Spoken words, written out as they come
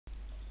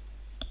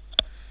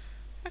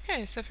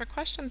Okay, so for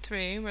question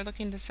 3, we're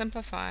looking to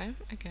simplify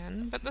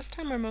again, but this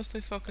time we're mostly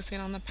focusing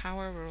on the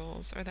power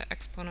rules or the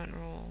exponent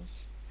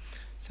rules.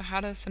 So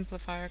how to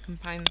simplify or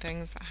combine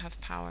things that have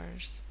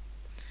powers.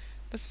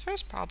 This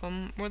first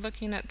problem, we're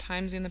looking at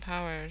timesing the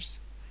powers.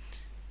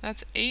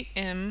 That's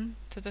 8m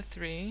to the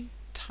 3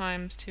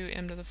 times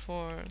 2m to the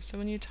 4. So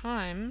when you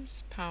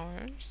times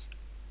powers,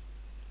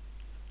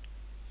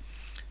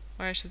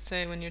 or I should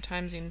say when you're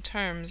timesing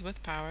terms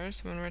with powers,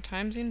 so when we're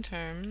timesing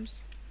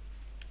terms,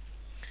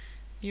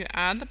 you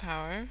add the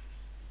power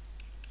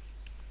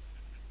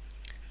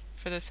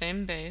for the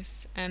same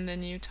base, and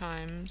then you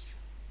times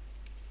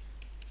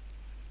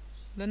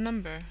the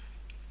number.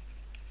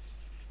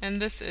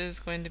 And this is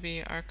going to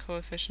be our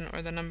coefficient,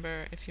 or the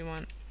number, if you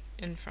want,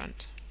 in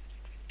front.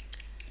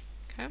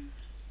 Okay?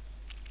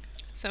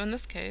 So in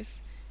this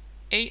case,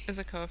 8 is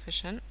a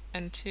coefficient,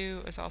 and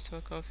 2 is also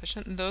a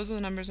coefficient. Those are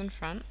the numbers in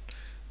front.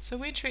 So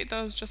we treat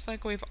those just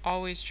like we've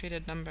always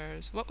treated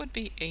numbers. What would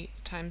be 8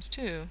 times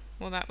 2?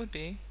 Well, that would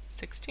be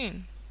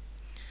 16.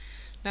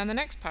 Now the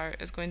next part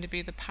is going to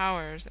be the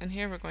powers, and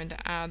here we're going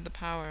to add the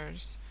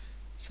powers.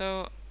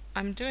 So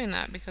I'm doing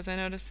that because I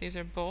notice these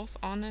are both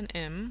on an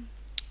m,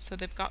 so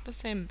they've got the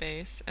same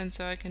base, and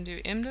so I can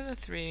do m to the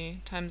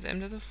 3 times m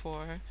to the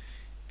 4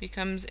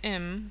 becomes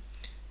m.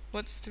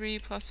 What's 3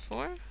 plus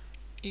 4?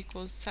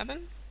 Equals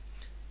 7.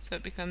 So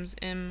it becomes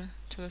m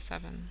to the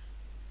 7.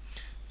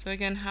 So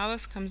again, how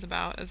this comes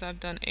about is I've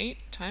done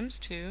 8 times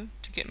 2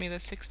 to get me the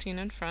 16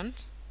 in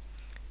front,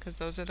 because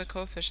those are the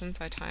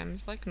coefficients I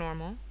times like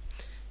normal.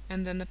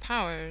 And then the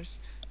powers,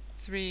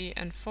 3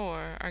 and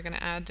 4, are going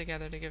to add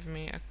together to give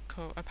me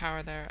a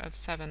power there of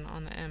 7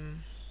 on the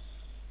m.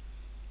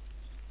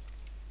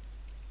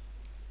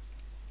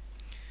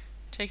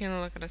 Taking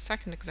a look at a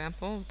second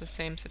example with the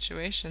same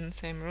situation,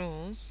 same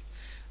rules,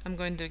 I'm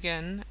going to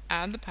again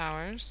add the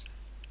powers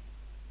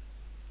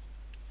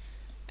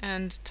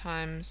and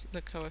times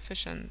the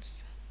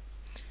coefficients.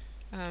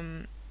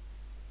 Well,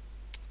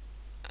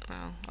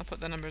 I'll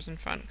put the numbers in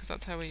front because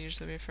that's how we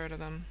usually refer to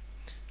them.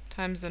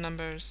 Times the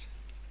numbers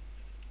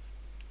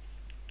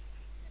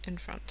in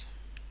front.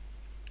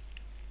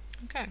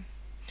 Okay,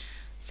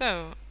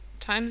 so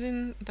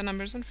timesing the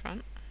numbers in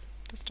front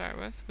to start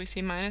with, we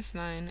see minus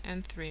 9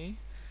 and 3.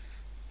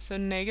 So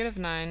negative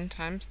 9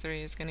 times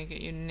 3 is going to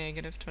get you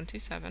negative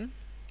 27.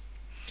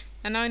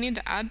 And now I need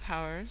to add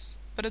powers,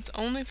 but it's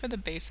only for the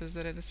bases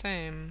that are the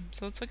same.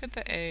 So let's look at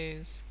the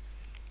a's.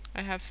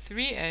 I have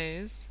 3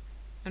 a's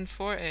and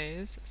 4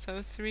 a's,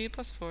 so 3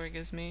 plus 4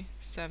 gives me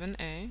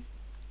 7a.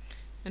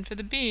 And for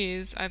the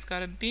b's, I've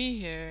got a b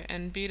here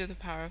and b to the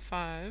power of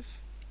 5.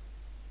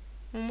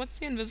 And what's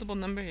the invisible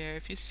number here?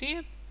 If you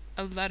see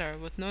a letter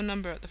with no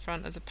number at the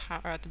front as a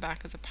power, or at the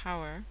back as a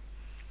power,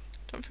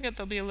 don't forget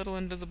there'll be a little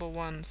invisible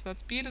 1. So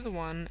that's b to the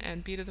 1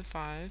 and b to the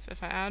 5.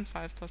 If I add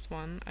 5 plus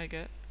 1, I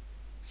get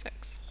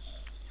 6.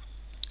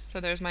 So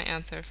there's my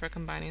answer for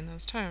combining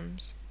those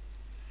terms.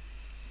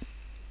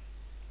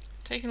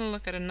 Taking a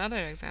look at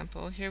another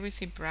example, here we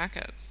see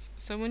brackets.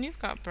 So when you've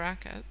got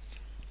brackets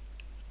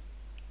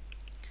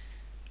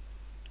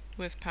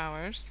with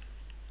powers,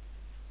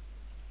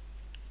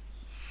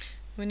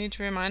 we need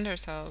to remind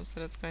ourselves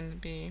that it's going to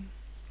be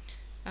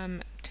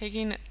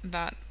taking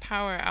that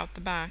power out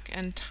the back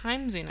and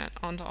timesing it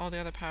onto all the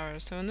other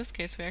powers. So in this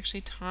case, we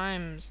actually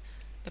times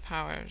the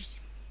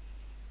powers.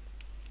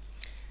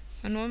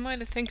 And one way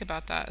to think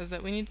about that is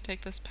that we need to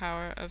take this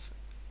power of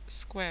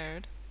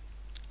squared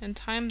and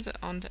times it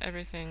onto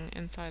everything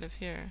inside of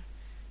here,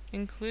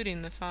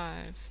 including the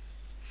 5.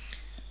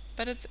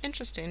 But it's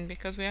interesting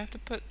because we have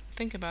to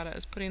think about it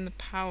as putting the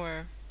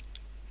power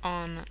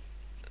on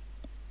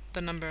the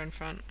number in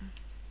front.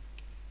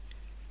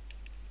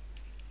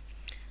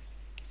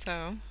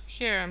 So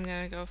here I'm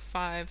going to go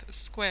 5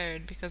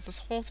 squared because this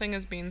whole thing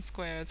is being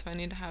squared, so I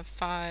need to have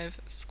 5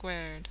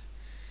 squared.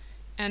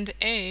 And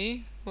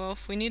a, well,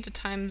 if we need to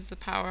times the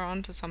power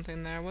onto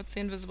something there, what's the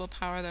invisible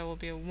power there? Will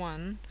be a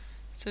 1.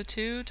 So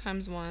 2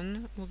 times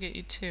 1 will get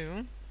you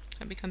 2.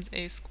 That becomes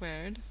a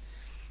squared.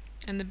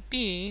 And the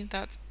b,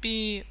 that's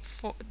b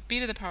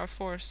to the power of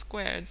 4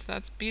 squared, so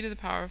that's b to the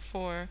power of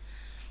 4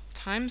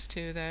 times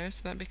 2 there,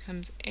 so that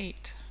becomes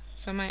 8.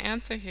 So my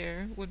answer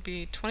here would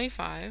be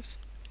 25,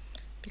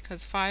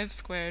 because 5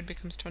 squared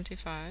becomes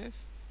 25,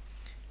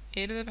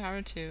 a to the power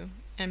of 2,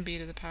 and b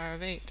to the power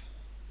of 8.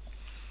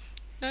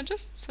 Now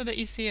just so that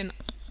you see an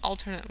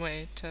alternate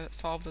way to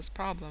solve this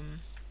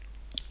problem,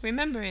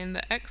 remembering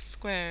that x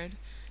squared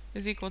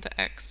is equal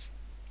to x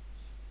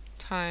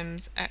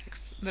times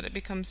x, that it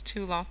becomes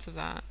 2 lots of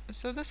that.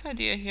 So this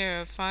idea here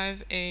of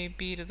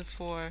 5ab to the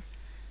 4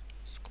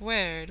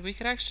 squared, we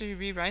could actually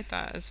rewrite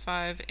that as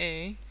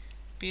 5ab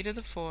to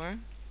the 4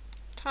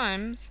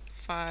 times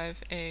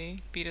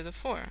 5ab to the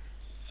 4.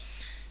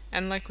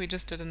 And like we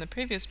just did in the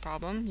previous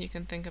problem, you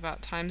can think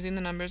about timesing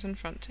the numbers in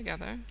front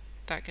together.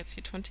 That gets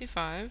you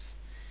 25.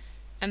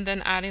 And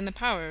then adding the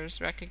powers,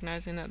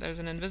 recognizing that there's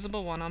an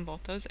invisible 1 on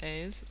both those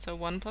a's. So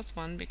 1 plus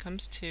 1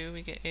 becomes 2.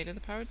 We get a to the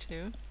power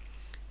 2.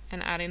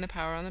 And adding the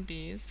power on the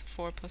b's,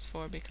 4 plus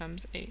 4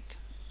 becomes 8.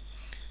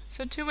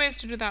 So two ways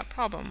to do that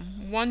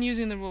problem. One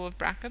using the rule of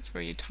brackets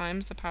where you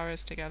times the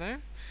powers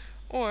together,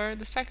 or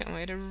the second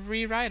way to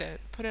rewrite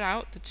it. Put it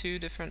out the two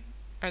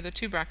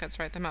brackets,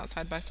 write them out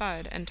side by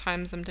side, and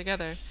times them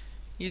together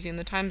using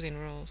the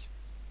timesing rules.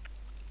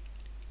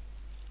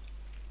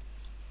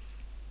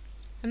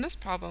 In this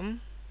problem,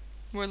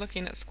 we're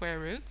looking at square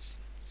roots.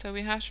 So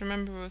we have to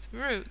remember with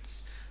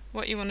roots,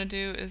 what you want to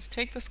do is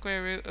take the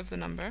square root of the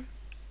number,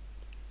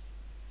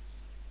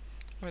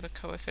 or the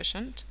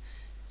coefficient,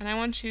 and I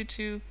want you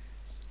to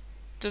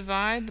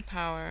divide the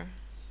power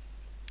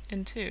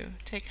in two.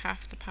 Take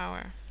half the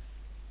power.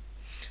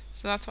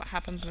 So that's what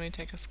happens when we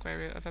take a square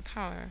root of a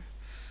power.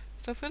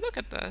 So if we look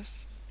at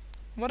this,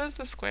 what is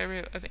the square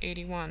root of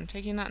 81?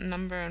 Taking that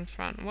number in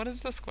front, what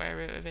is the square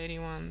root of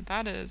 81?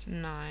 That is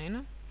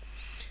 9.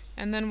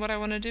 And then what I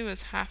want to do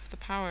is half the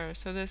power.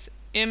 So this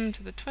m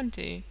to the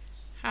 20,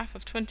 half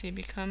of 20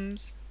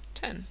 becomes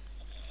 10.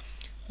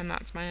 And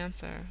that's my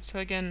answer. So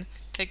again,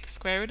 take the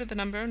square root of the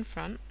number in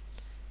front,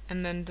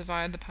 and then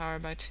divide the power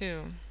by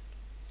 2.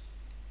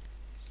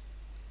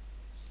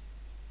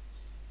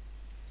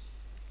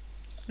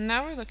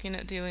 Now we're looking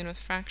at dealing with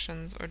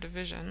fractions or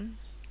division.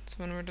 So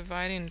when we're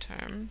dividing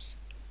terms,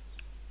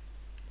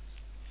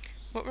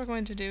 what we're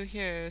going to do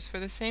here is for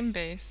the same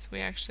base, we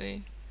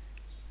actually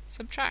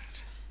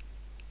subtract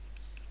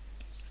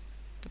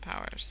the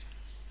powers.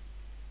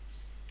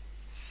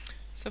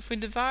 So if we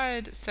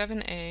divide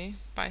 7a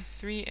by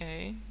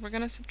 3a, we're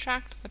going to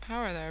subtract the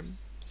power there.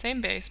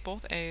 Same base,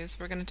 both a's,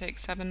 we're going to take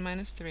 7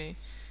 minus 3,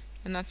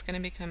 and that's going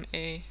to become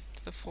a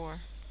to the 4.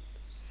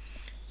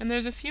 And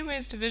there's a few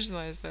ways to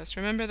visualize this.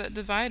 Remember that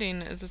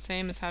dividing is the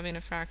same as having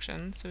a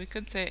fraction, so we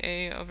could say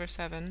a over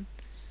 7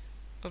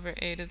 over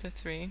a to the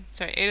 3.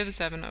 Sorry, a to the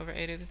 7 over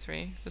a to the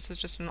 3. This is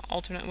just an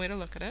alternate way to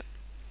look at it.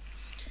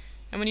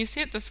 And when you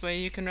see it this way,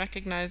 you can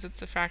recognize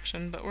it's a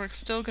fraction, but we're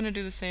still going to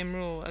do the same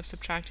rule of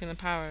subtracting the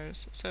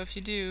powers. So if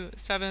you do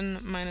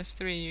 7 minus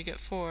 3, you get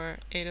 4,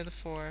 a to the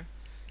 4,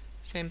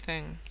 same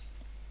thing.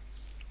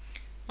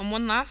 And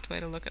one last way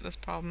to look at this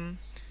problem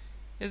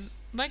is,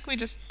 like we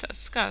just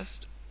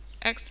discussed,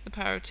 x to the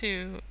power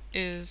 2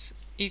 is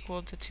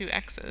equal to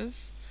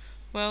 2x's.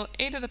 Well,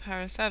 a to the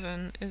power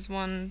 7 is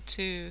 1,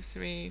 2,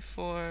 3,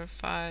 4,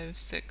 5,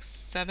 6,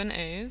 7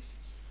 a's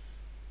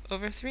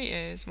over 3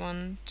 a's,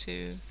 1,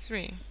 2,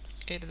 3,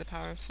 a to the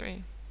power of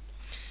 3.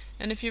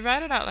 And if you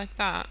write it out like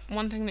that,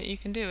 one thing that you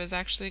can do is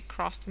actually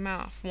cross them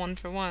off, 1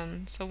 for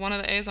 1. So one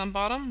of the a's on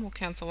bottom will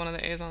cancel one of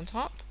the a's on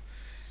top,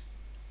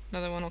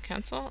 another one will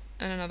cancel,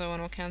 and another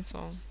one will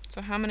cancel.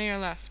 So how many are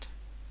left?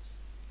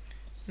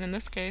 And in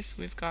this case,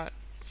 we've got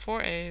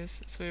 4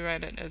 a's, so we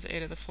write it as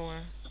a to the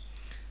 4.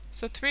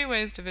 So 3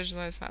 ways to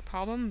visualize that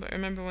problem, but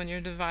remember when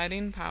you're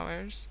dividing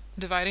terms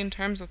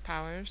with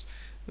powers,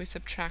 we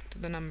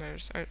subtract the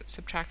numbers, or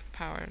subtract the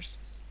powers.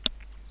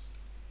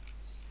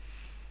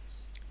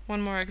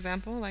 One more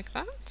example like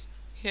that.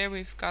 Here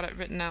we've got it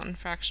written out in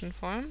fraction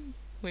form.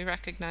 We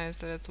recognize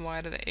that it's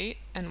y to the 8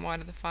 and y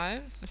to the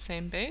 5, the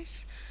same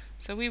base,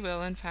 so we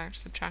will in fact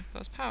subtract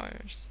those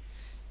powers.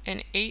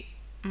 And 8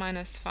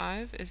 minus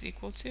 5 is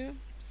equal to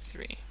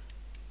 3.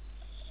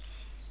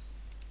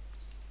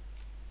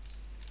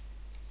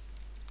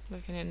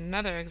 Looking at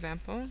another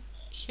example,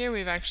 here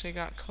we've actually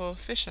got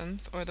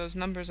coefficients, or those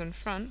numbers in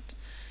front.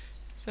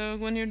 So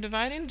when you're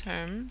dividing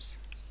terms,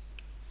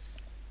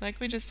 like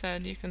we just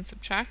said, you can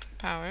subtract the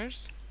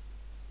powers,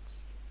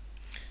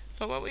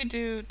 but what we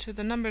do to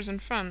the numbers in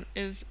front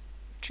is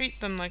treat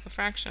them like a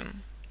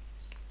fraction.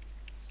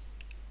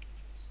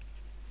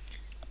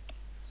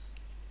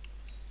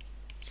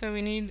 So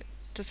we need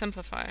to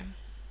simplify.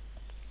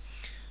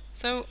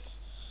 So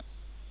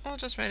I'll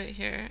just write it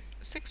here.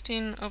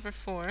 16 over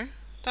 4,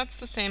 that's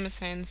the same as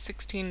saying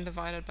 16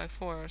 divided by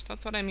 4. So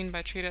that's what I mean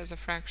by treat it as a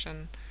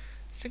fraction.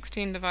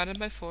 16 divided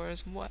by 4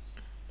 is what?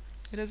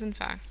 It is in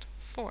fact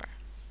 4.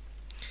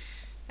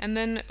 And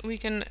then we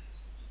can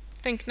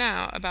think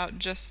now about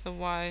just the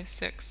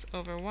y6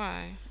 over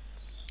y,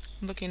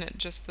 looking at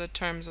just the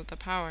terms of the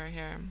power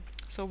here.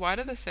 So y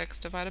to the 6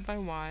 divided by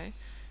y,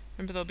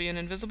 remember there'll be an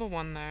invisible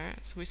 1 there,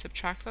 so we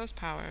subtract those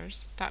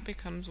powers, that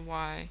becomes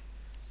y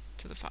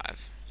to the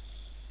 5.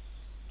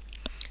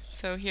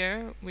 So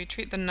here we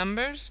treat the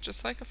numbers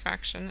just like a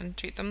fraction and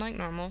treat them like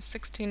normal.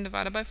 16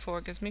 divided by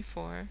 4 gives me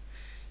 4,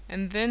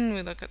 and then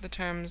we look at the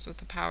terms with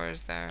the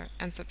powers there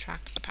and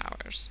subtract the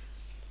powers.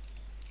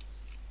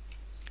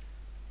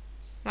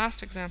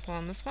 Last example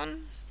on this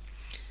one.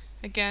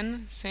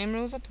 Again, same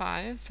rules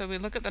apply, so we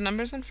look at the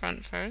numbers in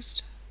front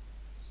first.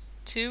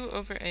 2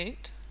 over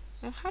 8.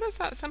 Well, how does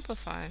that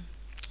simplify?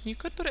 You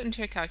could put it into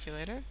your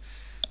calculator,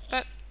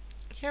 but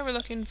here we're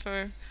looking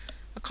for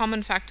a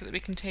common factor that we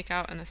can take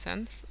out in a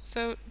sense.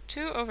 So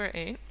 2 over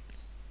 8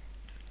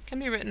 can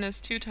be written as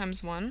 2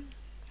 times 1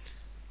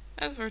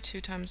 over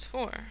 2 times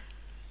 4,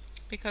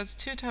 because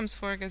 2 times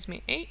 4 gives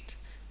me 8,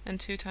 and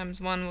 2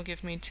 times 1 will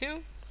give me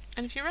 2.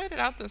 And if you write it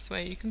out this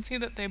way, you can see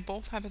that they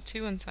both have a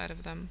 2 inside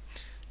of them.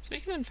 So we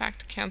can in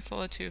fact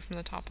cancel a 2 from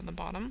the top and the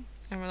bottom,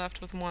 and we're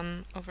left with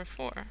 1 over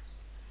 4.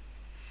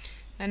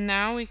 And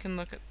now we can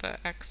look at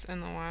the x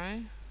and the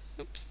y.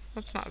 oops,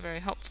 that's not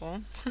very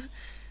helpful.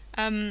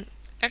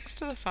 X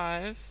to the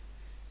 5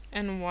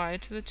 and y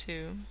to the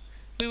 2.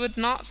 We would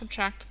not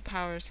subtract the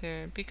powers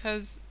here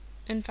because,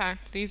 in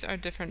fact, these are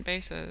different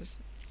bases.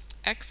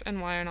 X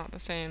and y are not the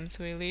same,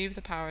 so we leave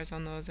the powers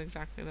on those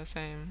exactly the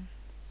same.